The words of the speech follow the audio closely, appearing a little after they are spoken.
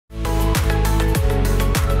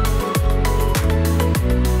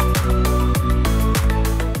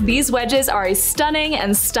These wedges are a stunning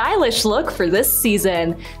and stylish look for this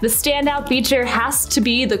season. The standout feature has to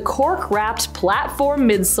be the cork-wrapped platform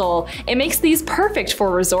midsole. It makes these perfect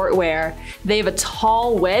for resort wear. They have a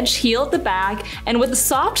tall wedge heel at the back, and with a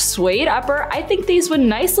soft suede upper, I think these would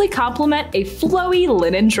nicely complement a flowy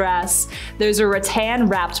linen dress. There's a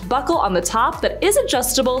rattan-wrapped buckle on the top that is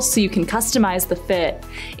adjustable so you can customize the fit.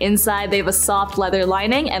 Inside, they have a soft leather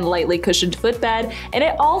lining and lightly cushioned footbed, and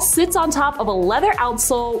it all sits on top of a leather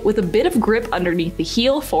outsole with a bit of grip underneath the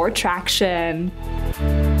heel for traction.